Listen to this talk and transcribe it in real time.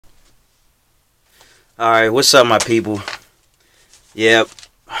Alright, what's up, my people? Yeah,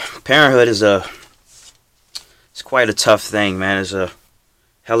 parenthood it's quite a tough thing, man. It's a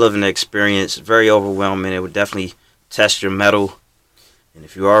hell of an experience, very overwhelming. It would definitely test your mettle. And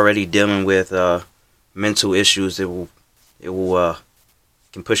if you're already dealing with mental issues, it will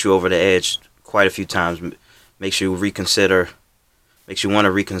can push you over the edge quite a few times. Makes you reconsider, makes you want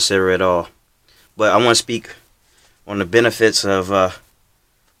to reconsider it all. But I want to speak on the benefits of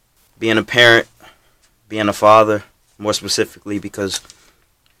being a parent, being a father, more specifically because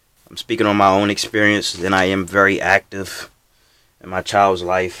I'm speaking on my own experience, and I am very active in my child's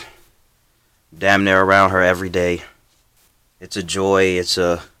life. Damn near around her every day. It's a joy, it's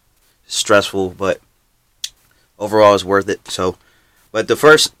stressful, but overall it's worth it. So, but the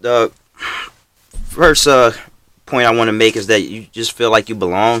first point I want to make is that you just feel like you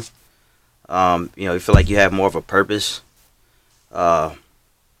belong. You feel like you have more of a purpose,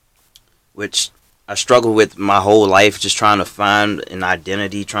 which I struggle with my whole life, just trying to find an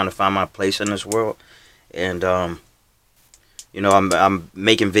identity, trying to find my place in this world. And I'm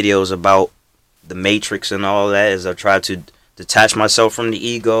making videos about the Matrix and all that as I try to detach myself from the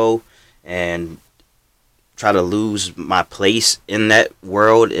ego and try to lose my place in that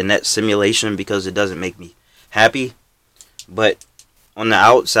world, in that simulation, because it doesn't make me happy. But on the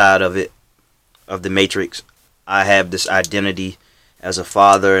outside of it, of the Matrix, I have this identity as a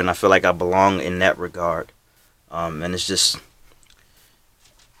father, and I feel like I belong in that regard. And it's just,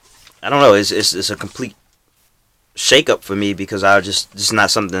 I don't know, it's a complete shake-up for me, because it's not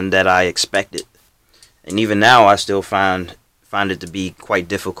something that I expected. And even now, I still find it to be quite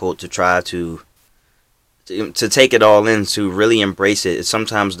difficult to try to take it all in, to really embrace it. It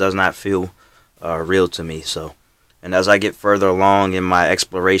sometimes does not feel real to me. So, and as I get further along in my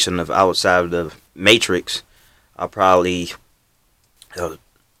exploration of outside of the Matrix, I'll probably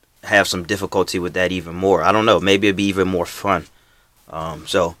have some difficulty with that even more. I don't know. Maybe it'd be even more fun.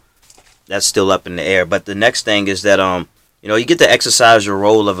 So that's still up in the air. But the next thing is that you get to exercise your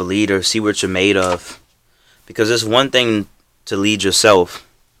role of a leader, see what you're made of, because it's one thing to lead yourself,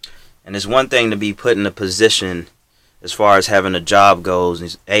 and it's one thing to be put in a position as far as having a job goes.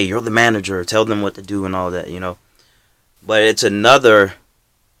 And hey, you're the manager. Tell them what to do and all that. But it's another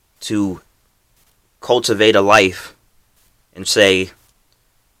to cultivate a life and say,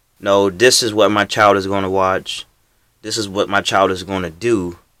 no, this is what my child is going to watch. This is what my child is going to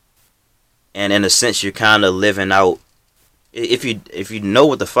do. And in a sense, you're kind of living out. If you know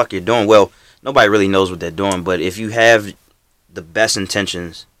what the fuck you're doing, well, nobody really knows what they're doing. But if you have the best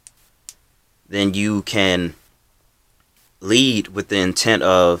intentions, then you can lead with the intent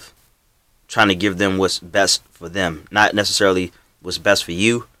of trying to give them what's best for them, not necessarily what's best for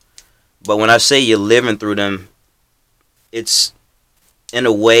you. But when I say you're living through them, it's in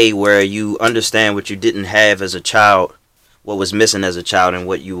a way where you understand what you didn't have as a child, what was missing as a child, and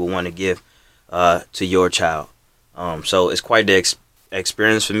what you would want to give to your child. So it's quite the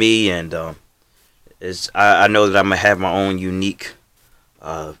experience for me, and I know that I'm going to have my own unique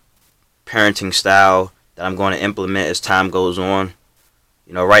parenting style that I'm going to implement as time goes on.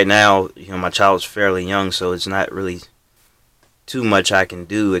 Right now, my child's fairly young, so it's not really too much I can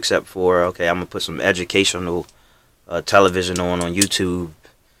do except for, okay, I'm going to put some educational television on YouTube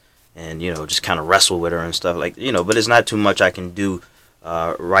and, just kind of wrestle with her and stuff but it's not too much I can do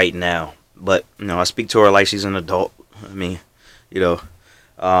right now. But, I speak to her like she's an adult. I mean,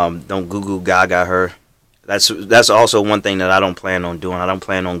 don't goo goo gaga her. That's also one thing that I don't plan on doing. I don't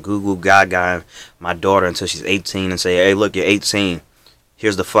plan on goo goo gaga my daughter until she's 18 and say, hey, look, you're 18.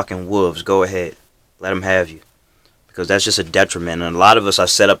 Here's the fucking wolves. Go ahead. Let them have you. Because that's just a detriment. And a lot of us are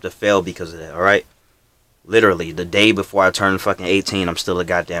set up to fail because of that, alright? Literally, the day before I turn fucking 18, I'm still a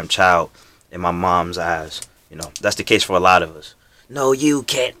goddamn child in my mom's eyes. That's the case for a lot of us. No, you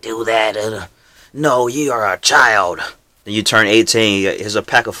can't do that. No, you are a child. Then you turn 18, here's a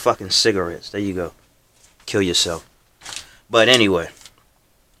pack of fucking cigarettes. There you go. Kill yourself. But anyway,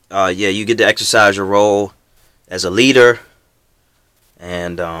 you get to exercise your role as a leader.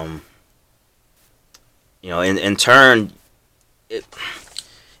 And, in turn,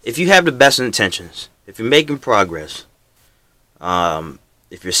 if you have the best intentions, if you're making progress,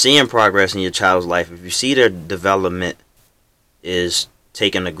 if you're seeing progress in your child's life, if you see their development is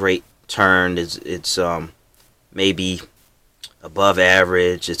taking a great turn, it's maybe above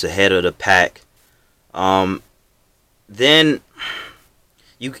average, it's ahead of the pack, then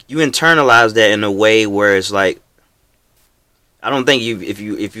you internalize that in a way where it's like, I don't think if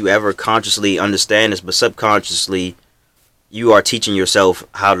you ever consciously understand this, but subconsciously you are teaching yourself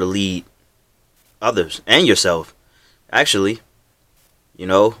how to lead others and yourself, actually,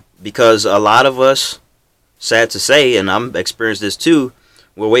 because a lot of us sad to say, and I'm experiencing this too,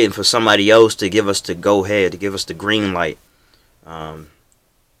 we're waiting for somebody else to give us the go ahead, to give us the green light,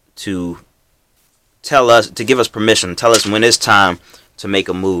 to tell us, to give us permission, tell us when it's time to make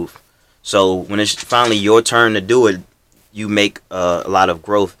a move. So when it's finally your turn to do it, you make a lot of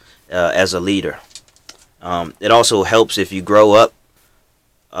growth as a leader. It also helps if you grow up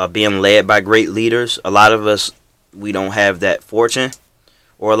being led by great leaders. A lot of us, we don't have that fortune,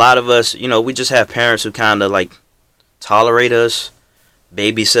 or a lot of us, you know, we just have parents who kind of like tolerate us,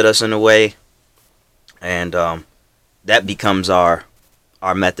 babysit us in a way, and that becomes our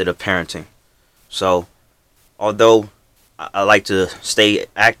method of parenting. So although I like to stay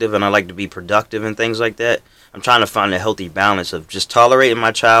active and I like to be productive and things like that, I'm trying to find a healthy balance of just tolerating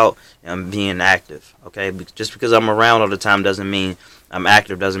my child and being active. Okay, just because I'm around all the time doesn't mean I'm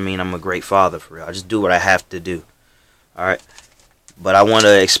active, doesn't mean I'm a great father for real. I just do what I have to do. All right, but I want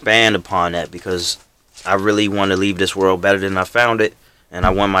to expand upon that because I really want to leave this world better than I found it, and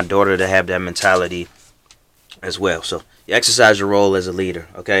I want my daughter to have that mentality as well. So you exercise your role as a leader.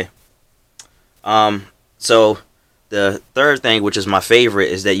 Okay. So the third thing, which is my favorite,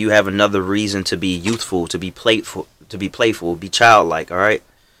 is that you have another reason to be youthful, to be playful, be childlike. All right.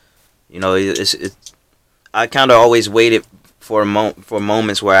 You know, I kind of always waited for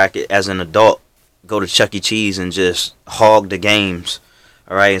moments where I could, as an adult, go to Chuck E. Cheese and just hog the games.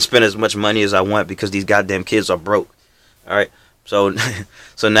 All right, and spend as much money as I want because these goddamn kids are broke. All right. So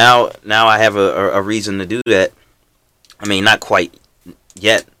so now I have a reason to do that. I mean, not quite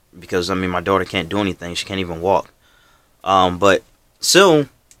yet, because I mean my daughter can't do anything. She can't even walk. But soon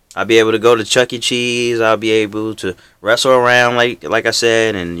I'll be able to go to Chuck E. Cheese. I'll be able to wrestle around like I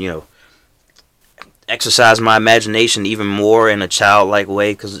said, and you know, exercise my imagination even more in a childlike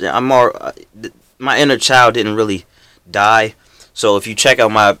way, because my inner child didn't really die. So if you check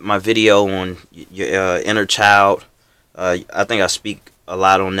out my video on your inner child, I think I speak a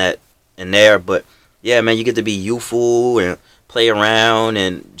lot on that in there. But yeah, man, you get to be youthful and play around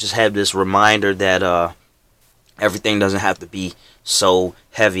and just have this reminder that everything doesn't have to be so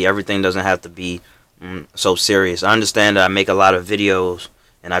heavy. Everything doesn't have to be so serious. I understand that I make a lot of videos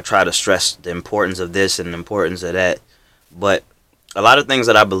and I try to stress the importance of this and the importance of that. But a lot of things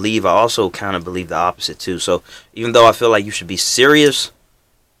that I believe, I also kind of believe the opposite too. So even though I feel like you should be serious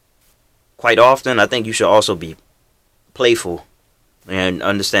quite often, I think you should also be playful and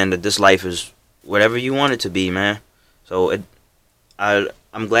understand that this life is whatever you want it to be, man. So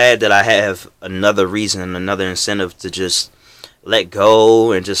I'm glad that I have another reason, another incentive to just let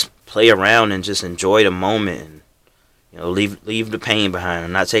go and just play around and just enjoy the moment, and you know, leave the pain behind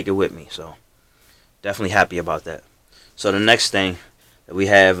and not take it with me. So definitely happy about that. So the next thing that we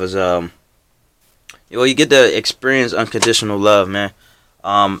have is you get to experience unconditional love, man.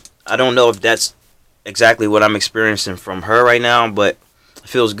 I don't know if that's exactly what I'm experiencing from her right now, but it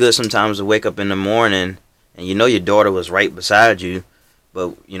feels good sometimes to wake up in the morning and you know your daughter was right beside you,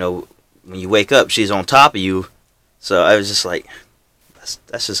 but you know when you wake up she's on top of you. So I was just like,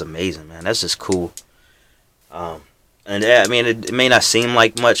 that's just amazing, man. That's just cool. And yeah, I mean it may not seem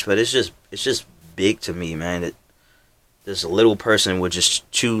like much, but it's just big to me, man. That this little person would just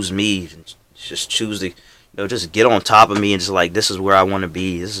choose me, and just choose to, you know, just get on top of me and just like, this is where I want to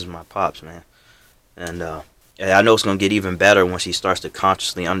be. This is my pops, man. And I know it's gonna get even better when she starts to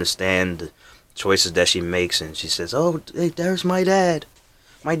consciously understand the choices that she makes, and she says, "Oh, hey, there's my dad.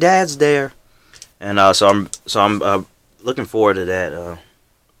 My dad's there." And so I'm looking forward to that.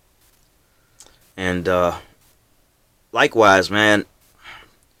 And likewise, man,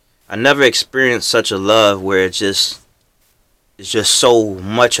 I never experienced such a love where it's just so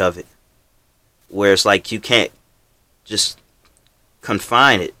much of it, where it's like you can't just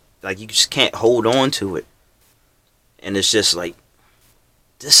confine it, like you just can't hold on to it, and it's just like,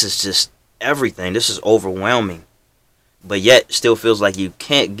 this is just everything. This is overwhelming, but yet still feels like you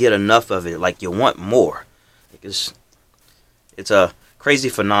can't get enough of it. Like you want more. Like it's a crazy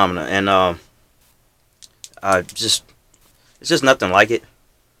phenomena, and it's just nothing like it.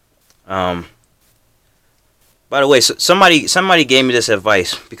 By the way, so somebody gave me this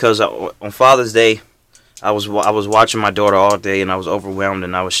advice because on Father's Day, I was watching my daughter all day and I was overwhelmed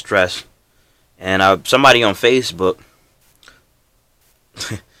and I was stressed, and somebody on Facebook,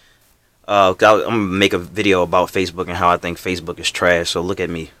 I'm gonna make a video about Facebook and how I think Facebook is trash. So look at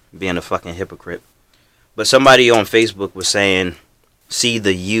me being a fucking hypocrite. But somebody on Facebook was saying, see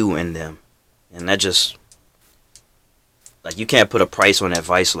the you in them, and that just, like, you can't put a price on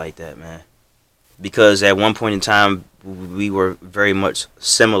advice like that, man. Because at one point in time, we were very much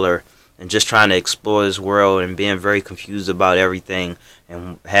similar and just trying to explore this world and being very confused about everything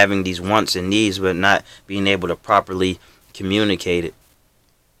and having these wants and needs but not being able to properly communicate it.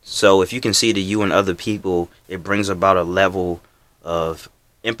 So if you can see the you in other people, it brings about a level of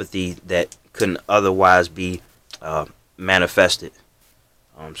empathy that couldn't otherwise be manifested.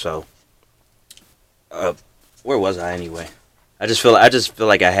 So where was I anyway? I just feel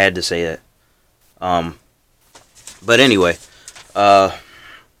like I had to say that. But anyway, so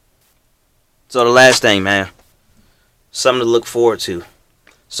the last thing, man, something to look forward to.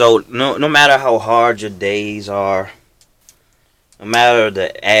 So no matter how hard your days are, no matter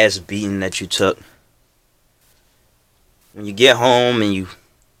the ass beating that you took, when you get home and you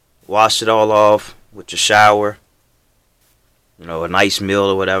wash it all off with your shower, you know, a nice meal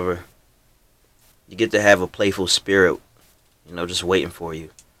or whatever, you get to have a playful spirit, you know, just waiting for you.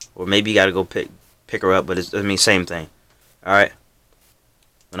 Or maybe you got to go pick her up, but same thing. All right.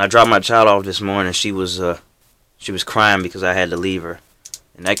 When I dropped my child off this morning, she was crying because I had to leave her,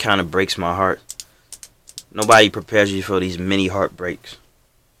 and that kind of breaks my heart. Nobody prepares you for these mini heartbreaks.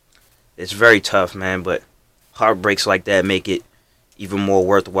 It's very tough, man, but heartbreaks like that make it even more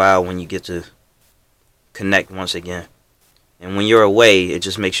worthwhile when you get to connect once again. And when you're away, it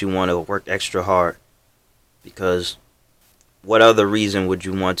just makes you want to work extra hard, because what other reason would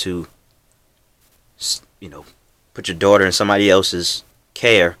you want to, you know, put your daughter in somebody else's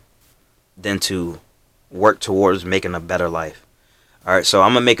care than to work towards making a better life? All right, so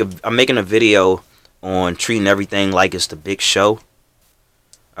I'm making a video on treating everything like it's the big show.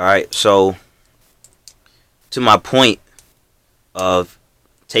 All right, so to my point of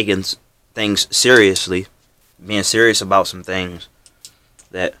taking things seriously, being serious about some things,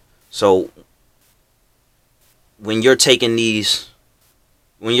 so when you're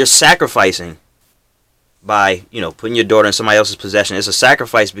when you're sacrificing by, you know, putting your daughter in somebody else's possession, it's a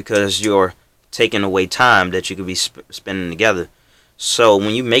sacrifice because you're taking away time that you could be spending together. So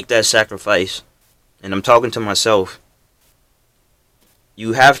when you make that sacrifice, and I'm talking to myself,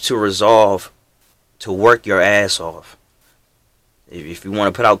 you have to resolve to work your ass off. If you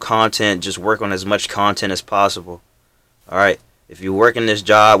want to put out content, just work on as much content as possible. Alright? If you're working this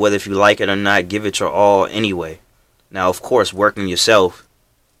job, whether if you like it or not, give it your all anyway. Now, of course, working yourself,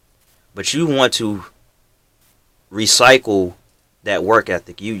 but you want to recycle that work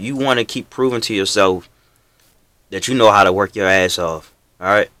ethic. You want to keep proving to yourself that you know how to work your ass off.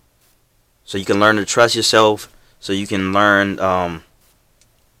 Alright? So you can learn to trust yourself, so you can learn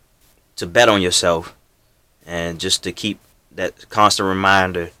to bet on yourself, and just to keep that constant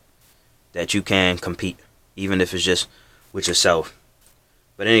reminder that you can compete, even if it's just with yourself.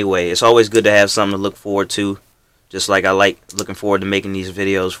 But anyway, it's always good to have something to look forward to, just like I like looking forward to making these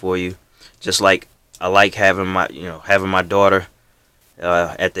videos for you, just like I like having my daughter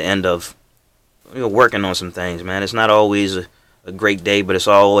at the end of, you know, working on some things, man. It's not always a great day, but it's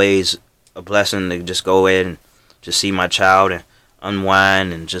always a blessing to just go ahead and just see my child and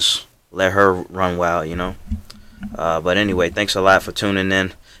unwind and just let her run wild, you know. But anyway, thanks a lot for tuning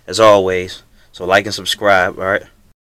in, as always. So like and subscribe, alright?